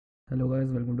Hello guys,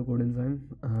 welcome to Code Enzyme,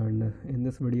 and in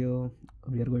this video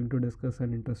we are going to discuss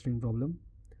an interesting problem.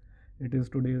 It is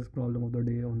today's problem of the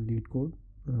day on Leetcode.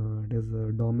 It is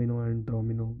Domino and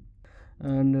Tromino,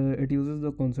 and it uses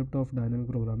the concept of dynamic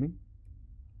programming.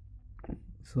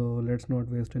 So let's not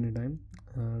waste any time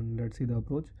and let's see the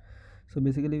approach. So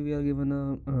basically we are given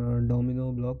a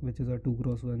domino block, which is a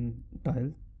 2x1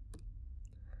 tile,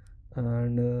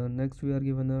 and next we are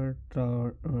given a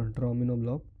Tromino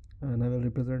block, and I will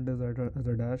represent this as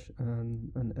a dash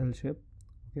and an L shape.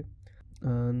 Okay,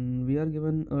 and we are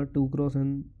given a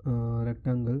 2x1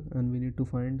 rectangle, and we need to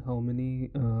find how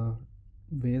many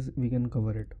ways we can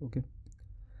cover it. Okay,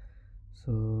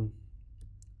 so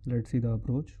let's see the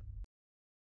approach.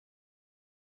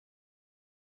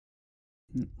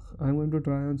 I'm going to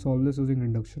try and solve this using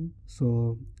induction.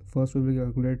 So first we will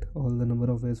calculate all the number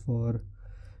of ways for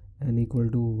n equal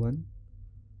to 1.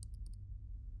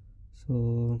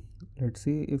 So let's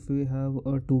see, if we have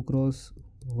a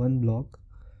 2x1 block,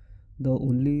 the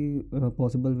only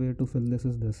possible way to fill this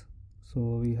is this. So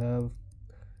we have,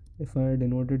 if I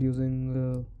denote it using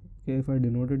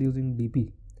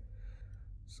dp,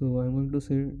 so I'm going to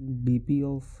say dp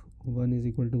of 1 is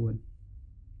equal to 1.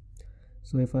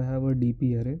 So if I have a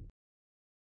dp array,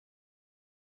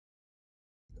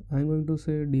 I'm going to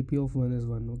say dp of 1 is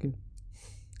 1. Okay,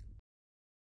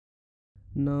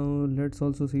 now let's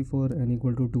also see for n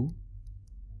equal to 2.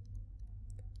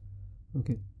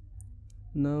 Okay,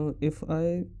 now if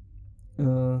I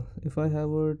have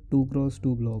a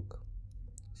 2x2 block,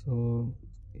 so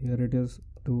here it is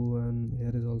 2 and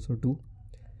here is also 2.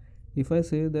 If I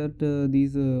say that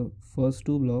these first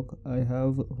two block I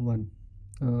have one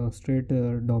straight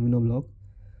domino block,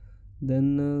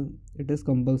 then it is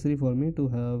compulsory for me to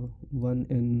have one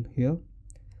in here.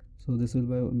 So this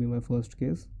will be my first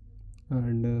case,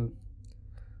 and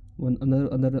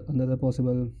another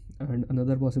possible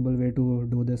way to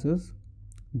do this is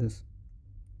this.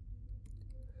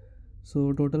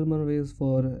 So total number of ways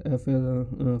for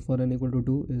for n equal to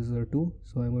 2 is 2.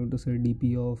 So I'm going to say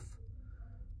dp of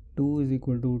 2 is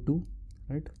equal to 2,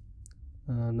 right?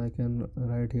 And I can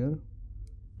write here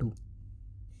 2.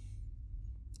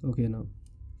 Okay, now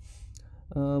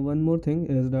one more thing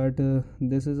is that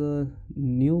this is a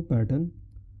new pattern,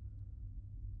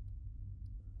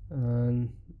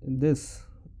 and this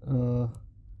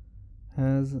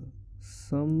has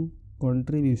some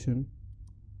contribution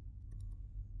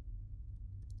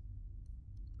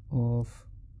of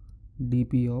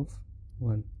dp of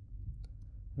 1,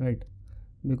 right?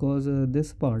 Because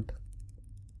this part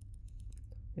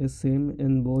is same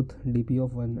in both dp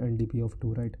of 1 and dp of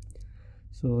 2, right?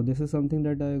 So this is something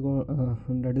that I got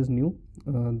that is new,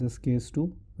 this case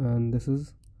 2, and this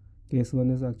is case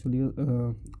 1 is actually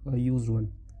a used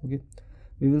one. Okay,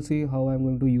 we will see how I'm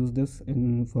going to use this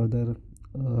in further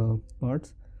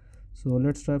parts. So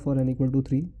let's try for n equal to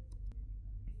 3.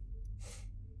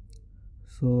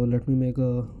 So let me make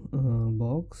a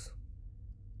box.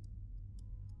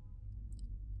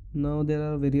 Now there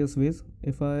are various ways.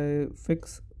 If I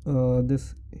fix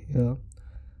this here,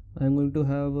 I'm going to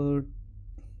have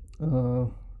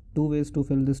two ways to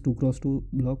fill this 2x2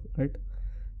 block, right?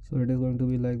 So it is going to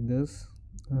be like this,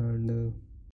 and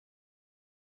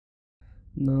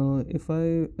now if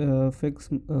I fix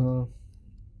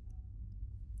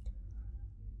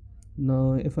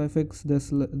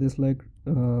this like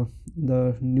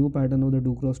the new pattern of the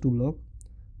 2x2 block,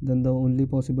 then the only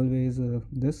possible way is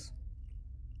this.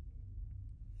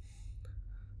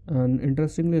 And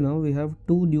interestingly, now we have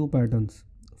two new patterns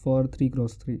for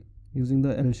 3x3 using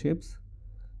the L shapes.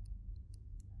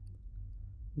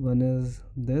 One is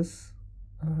this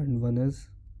and one is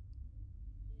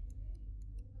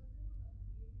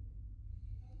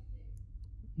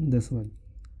this one.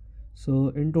 So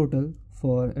in total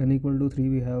for n equal to 3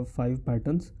 we have 5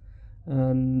 patterns,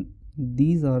 and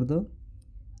these are the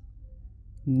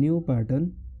new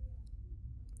pattern,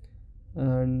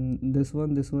 and this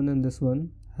one and this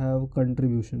one have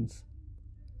contributions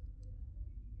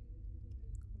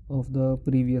of the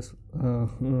previous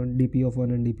dp of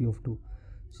 1 and dp of 2.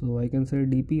 So I can say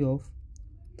dp of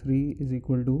 3 is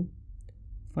equal to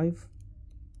 5.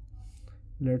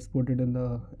 Let's put it in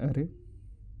the array.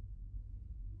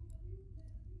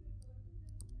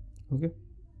 Okay,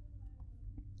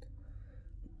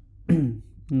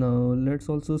 now let's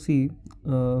also see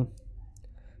now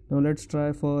let's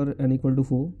try for n equal to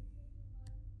 4.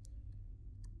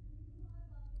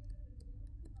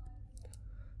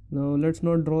 Now let's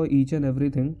not draw each and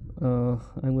everything.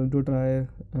 I'm going to try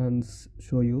and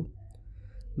show you.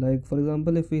 Like for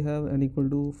example, if we have n equal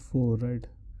to 4, right?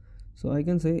 So I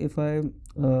can say if I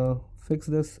fix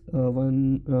this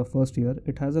one first here,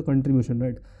 it has a contribution,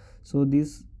 right? So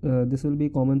this will be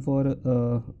common for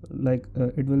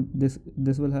it will this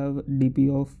will have dp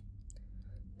of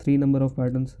 3 number of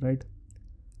patterns, right?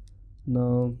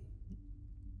 Now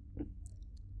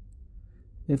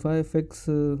if I fix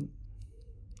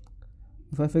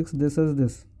this as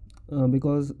this,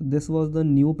 because this was the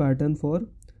new pattern for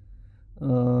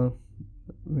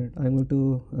wait, I'm going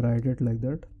to write it like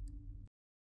that.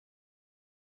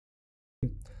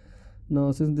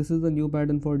 Now since this is the new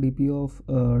pattern for dp of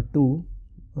 2,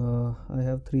 I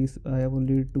have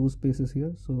only 2 spaces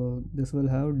here, so this will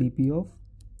have dp of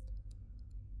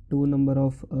 2 number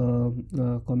of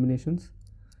combinations.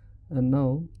 And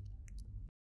now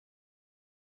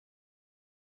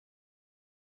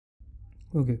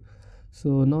okay,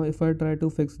 so now if I try to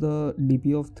fix the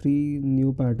dp of 3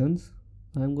 new patterns,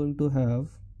 I'm going to have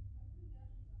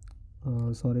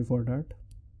sorry for that,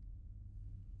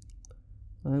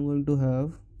 I'm going to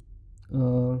have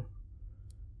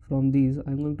from these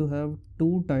I'm going to have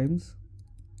 2 times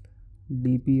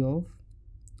dp of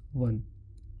 1,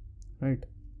 right?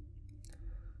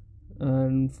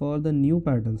 And for the new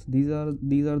patterns, these are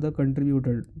the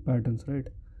contributed patterns, right?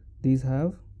 These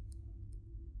have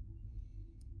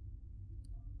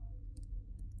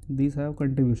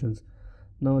contributions.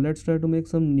 Now let's try to make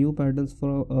some new patterns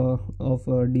for of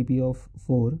dp of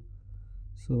 4.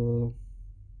 So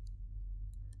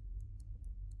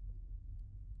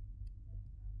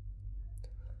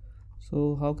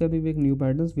how can we make new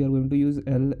patterns? We are going to use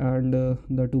L and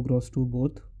the 2 cross 2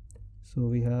 both. So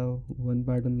we have one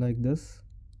pattern like this,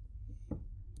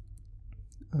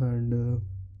 and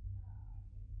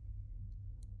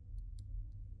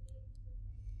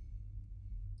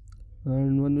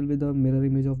one will be the mirror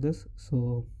image of this.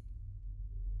 So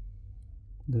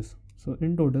this. So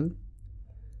in total,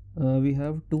 we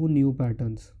have 2 new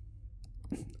patterns,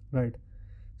 right?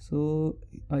 So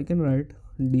I can write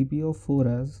dp of 4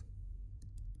 as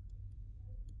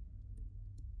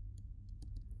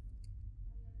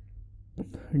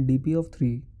dp of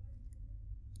 3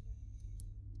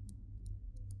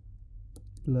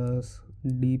 plus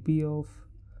dp of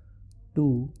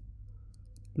 2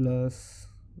 plus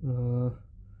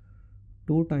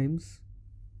 2 times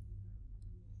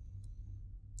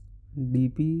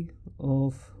dp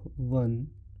of 1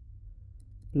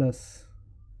 plus,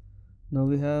 now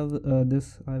we have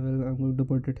this, I'm going to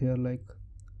put it here like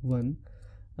 1,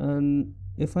 and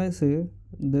if I say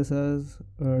this as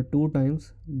 2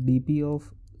 times dp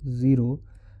of 0,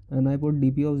 and I put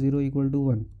dp of 0 equal to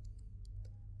 1.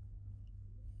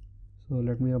 So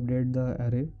let me update the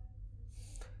array.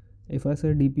 If I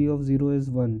say dp of 0 is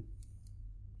 1,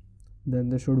 then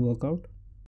this should work out.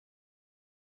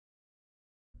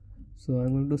 So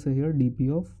I'm going to say here dp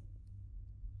of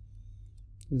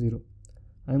 0.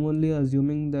 I'm only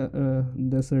assuming that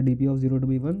this dp of 0 to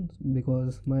be 1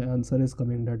 because my answer is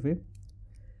coming that way.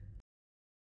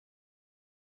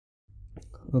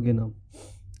 Okay, now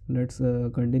let's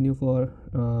continue for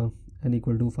n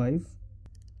equal to 5,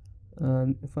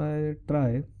 and if I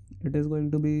try, it is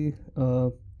going to be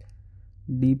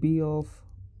dp of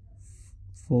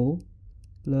 4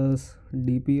 plus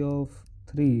dp of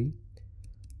 3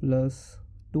 plus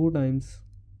 2 times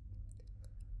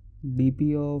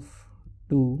dp of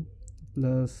 2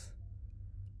 plus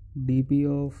dp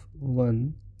of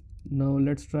 1. Now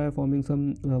let's try forming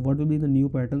some what will be the new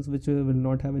patterns which will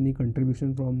not have any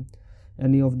contribution from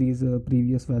any of these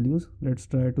previous values. Let's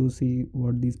try to see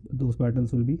what those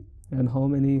patterns will be and how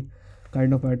many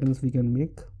kind of patterns we can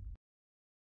make.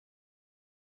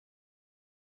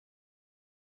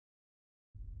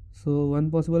 So one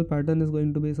possible pattern is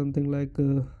going to be something like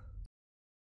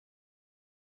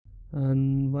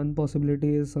and one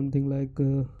possibility is something like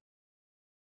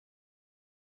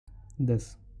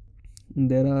this.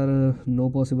 There are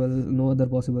no other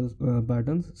possible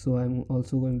patterns, so I'm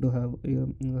also going to have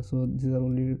so these are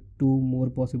only 2 more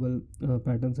possible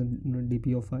patterns in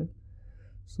dp of 5.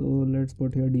 So let's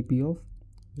put here dp of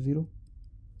 0,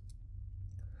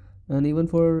 and even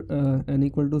for n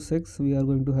equal to 6 we are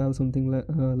going to have something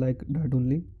like that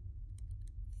only.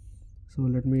 So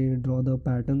let me draw the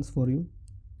patterns for you.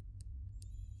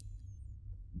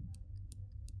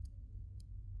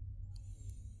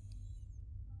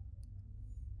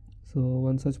 So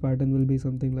one such pattern will be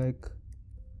something like,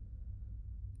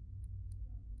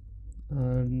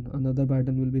 and another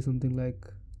pattern will be something like,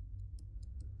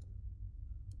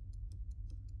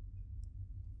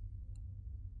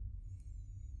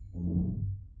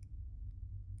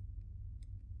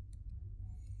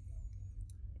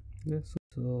 yes.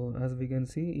 So as we can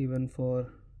see, even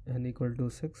for n equal to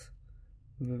 6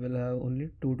 we will have only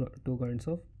two kinds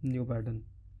of new pattern,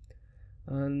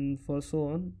 and for so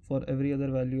on, for every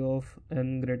other value of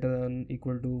n greater than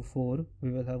equal to 4,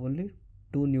 we will have only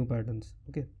two new patterns.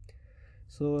 Okay,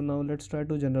 so now let's try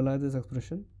to generalize this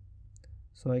expression.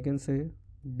 So I can say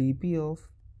dp of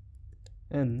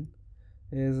n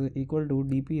is equal to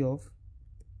dp of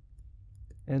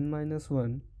n minus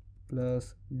 1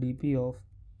 plus dp of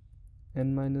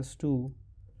n minus 2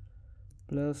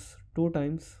 plus 2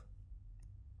 times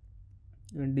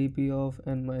dp of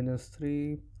n minus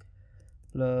 3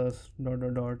 plus dot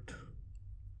dot dot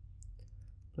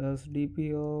plus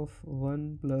dp of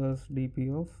 1 plus dp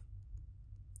of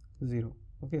 0.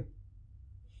 Okay,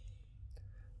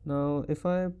 now if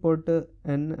I put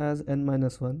n as n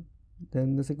minus 1,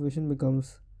 then this equation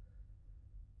becomes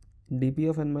dp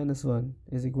of n minus 1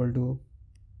 is equal to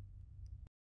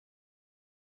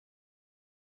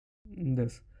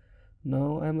this.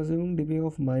 Now I am assuming dp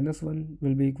of minus 1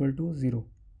 will be equal to 0.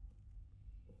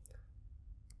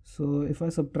 So if I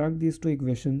subtract these two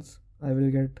equations, I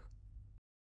will get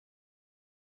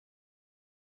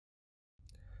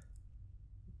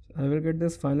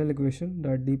this final equation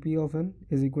that dp of n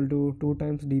is equal to 2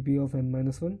 times dp of n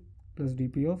minus 1 plus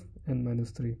dp of n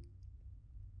minus 3.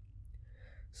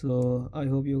 So I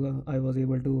hope I was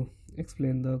able to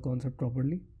explain the concept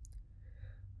properly.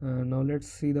 Now let's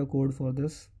see the code for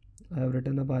this. I have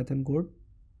written a Python code.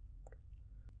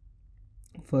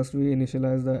 First we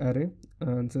initialize the array,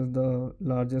 and since the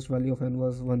largest value of n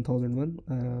was 1001,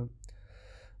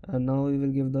 and now we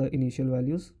will give the initial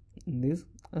values in this,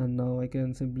 and now I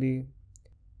can simply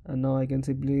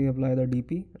apply the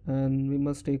dp, and we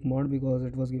must take mod because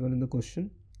it was given in the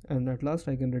question, and at last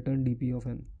I can return dp of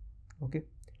n. Okay,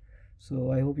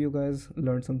 so I hope you guys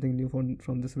learned something new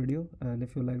from this video, and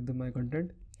if you like my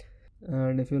content,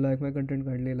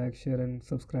 kindly like, share and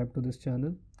subscribe to this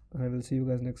channel. I will see you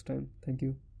guys next time. Thank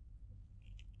you.